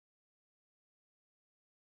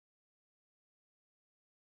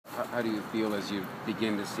how do you feel as you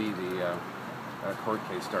begin to see the court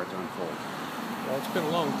case start to unfold? Well, it's been a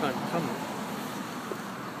long time coming.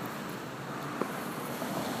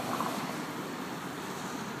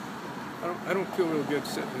 I don't feel real good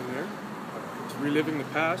sitting in there. It's reliving the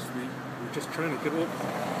past. We're just trying to get over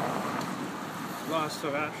the loss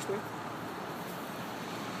of Ashley.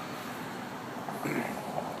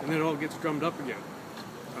 And then it all gets drummed up again.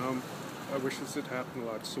 I wish this had happened a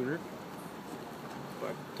lot sooner,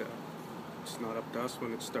 but it's not up to us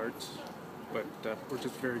when it starts. But we're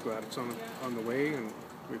just very glad it's on the way, and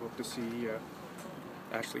we hope to see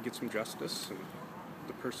Ashley get some justice, and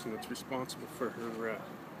the person that's responsible for her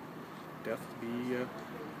death be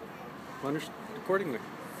punished accordingly.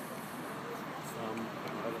 I don't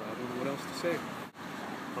know what else to say.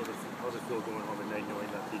 How's it feel going home at night knowing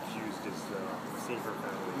that the accused is seeing her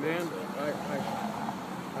family? Man,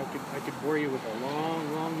 I could bore you with a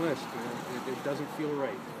long list, man. It doesn't feel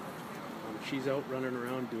right. She's out running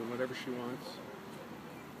around doing whatever she wants.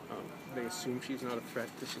 They assume she's not a threat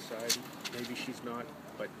to society. Maybe she's not,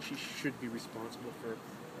 but she should be responsible for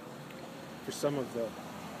some of the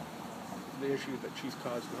issues that she's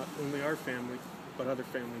caused, not only our family, but other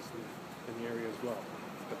families in the area as well.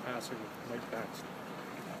 The passing of Mike Baxter.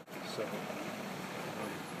 So,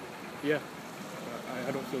 yeah,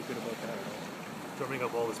 I don't feel good about that at all. Drumming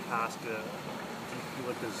up all this past, do you feel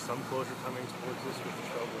like there's some closure coming towards this with the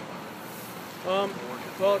trouble?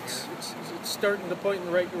 Well, it's starting to point in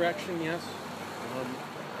the right direction, yes.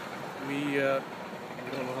 We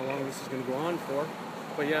don't know how long this is going to go on for,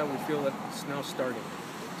 but yeah, we feel that it's now starting.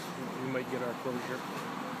 We might get our closure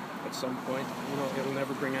at some point. It'll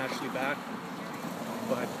never bring Ashley back,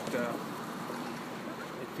 but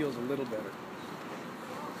it feels a little better.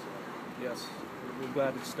 Yes, we're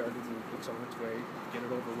glad it started and it's on its way. Get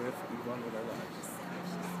it over with.